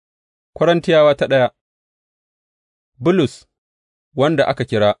Korintiyawa ta ɗaya. Bulus, wanda aka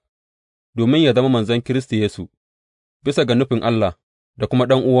kira domin yă zama manzon Kiristi Yesu, bisa ga nufin Allah, da kuma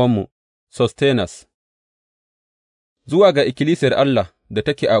ɗan'uwanmu Sostenes, zuwa ga ikkilisiyar Allah da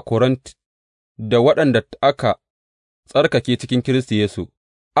take a Korint, da waɗanda aka tsarkake cikin Kiristi Yesu,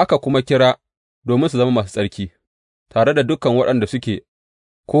 aka kuma kira domin su zama masu tsarki, tare da dukan waɗanda suke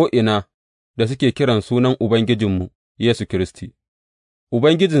ko'ina da suke kiran sunan Ubangijinmu Yesu Kiristi,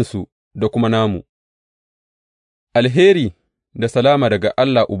 Ubangijinsu da kuma namu. Alheri da salama daga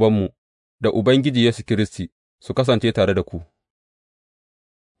Allah Ubanmu da Ubangiji Yesu Kiristi su kasance tare da ku.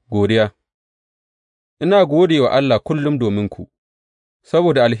 Godiya. Ina gode wa Allah kullum dominku,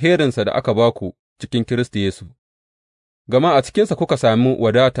 saboda alherinsa da aka ba ku cikin Kiristi Yesu, gama a cikinsa kuka sami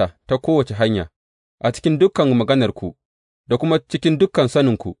wadata ta kowace hanya, a cikin dukan maganarku da kuma cikin dukan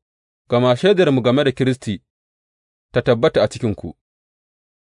saninku, gama shaidarmu game da Kiristi ta tabbata a cikinku.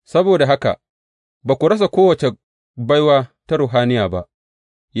 Saboda haka, ba ku rasa kowace baiwa ta ruhaniya ba,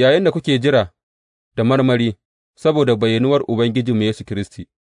 yayinda kuke jira da marmari saboda bayyanuwar Ubangijinmu Yesu Kiristi,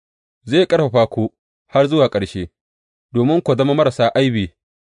 zai ƙarfafa ku har zuwa ƙarshe, domin ku zama marasa aibi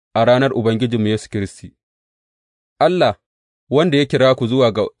a ranar Ubangijinmu Yesu Kiristi. Allah, wanda ya kira ku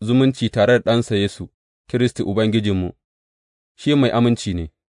zuwa ga zumunci tare da Ɗansa Yesu Kiristi Ubangijinmu, shi mai aminci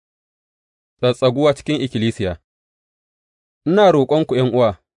ne. Tsattsaguwa cikin ikkilisiya. Ina roƙonku,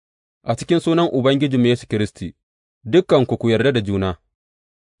 ’yan'uwa, a cikin sunan Ubangijinmu Yesu Kiristi, dukanku ku yarda da juna,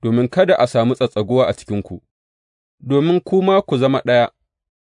 domin kada a sami tsattsaguwa a cikinku, domin ku ma ku zama ɗaya,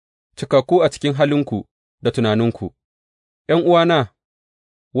 cikakku a cikin halinku da tunaninku. ’Yan'uwana,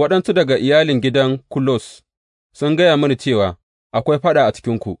 waɗansu daga iyalin gidan Kulos sun gaya mini cewa akwai faɗa a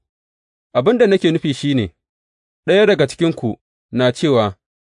cikinku. Abin da nake nufi shi ne, ɗaya daga cikinku na cewa,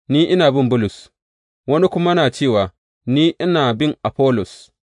 Ni ina bin Bulus, wani kuma na cewa, Ni ina bin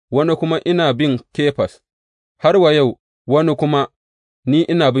Afollos, wani kuma ina bin Kefas, har wa yau wani kuma, Ni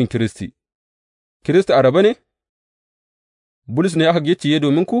ina bin Kiristi. Kiristi a rabe ne? Bulus ne aka gicciye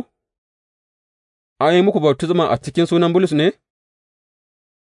dominku? An yi muku baftisma a cikin sunan Bulus ne?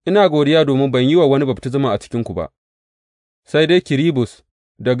 Ina godiya domin ban yi wa wani baftisma a cikinku ba, sai dai Kiribus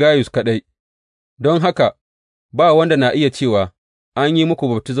da Gayus kaɗai, don haka ba wanda na iya cewa, An yi muku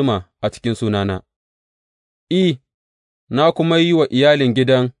baftisma a cikin sunana. Na kuma yi wa iyalin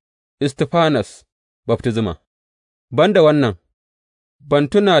gidan Istifanas baftisma. Ban da wannan, ban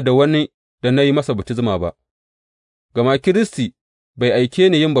tuna da wani da na yi masa baftisma ba, gama Kiristi bai aike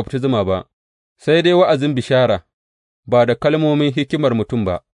ni yin baftisma ba, sai dai wa'azin bishara, ba da kalmomin hikimar mutum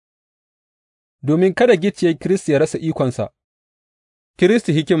ba, domin kada gicciyen Kiristi ya rasa ikonsa,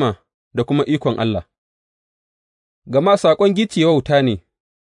 Kiristi hikima da kuma ikon Allah. Gama saƙon gicciye wauta ne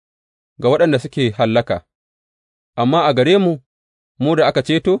ga waɗanda suke hallaka, amma a gare mu, mu da aka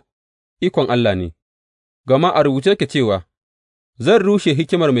ceto, ikon Allah ne, gama a rubuce yake cewa, Zan rushe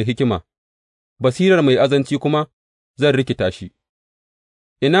hikimar mai hikima, basirar mai azanci kuma zan rikita shi.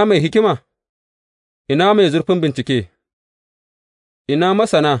 Ina mai hikima? Ina mai zurfin bincike? Ina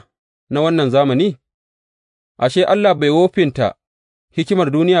masana na wannan zamani? Ashe, Allah bai wofinta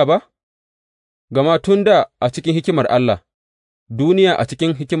hikimar duniya ba? Gama tun da a cikin hikimar Allah, duniya a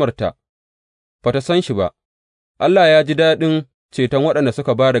cikin hikimarta ba ta san shi ba, Allah ya ji daɗin ceton waɗanda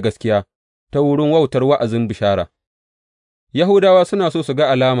suka ba da gaskiya ta wurin wautar wa'azin bishara. Yahudawa suna so su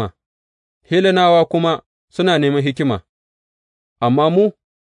ga alama, Hellenawa kuma suna neman hikima, amma mu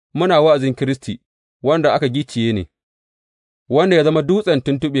muna wa'azin Kiristi wanda aka gicciye ne, wanda ya zama dutsen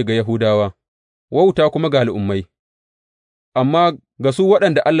tuntuɓe ga Yahudawa, wauta kuma ga Al'ummai, amma ga su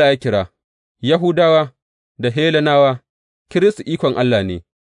waɗanda Allah ya kira, Yahudawa da Hellenawa, Kiristi ikon Allah ne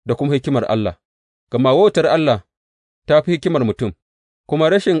da kuma hikimar Allah, gama wautar Allah ta fi hikimar mutum, kuma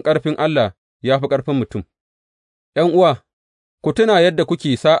rashin ƙarfin Allah ya fi ƙarfin mutum. ’Yan'uwa, ku tuna yadda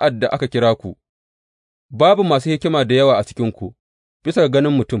kuke sa'ad da aka kira ku, babu masu hikima da yawa a cikinku bisa ga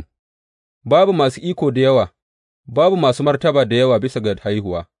ganin mutum, babu masu iko da yawa, babu masu martaba da yawa bisa ga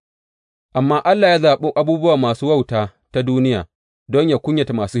haihuwa, amma Allah ya zaɓi abubuwa masu wauta ta duniya don yă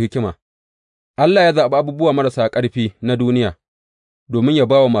kunyata masu hikima. Allah ya zaɓi abubuwa marasa ƙarfi na duniya domin yă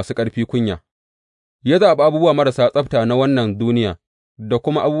ba wa masu ƙarfi kunya, ya zaɓi abubuwa marasa tsabta na wannan duniya da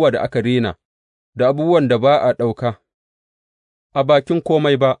kuma abubuwa da aka rena, da abubuwan da ba a ɗauka a bakin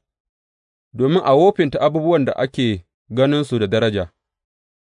kome ba, domin a wofinta abubuwan da ake ganinsu da daraja,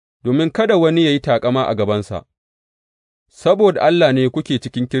 domin kada wani ya yi taƙama a gabansa. Saboda Allah ne kuke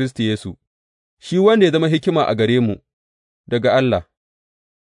cikin Kiristi Yesu, shi wanda ya zama hikima a gare mu daga Allah.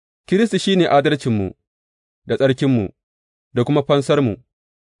 Kiristi shi ne adalcinmu da tsarkinmu da kuma fansarmu,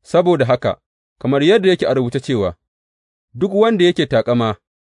 saboda haka, kamar yadda yake a rubuce cewa, Duk wanda yake taƙama,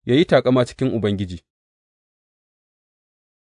 yă yi taƙama cikin Ubangiji.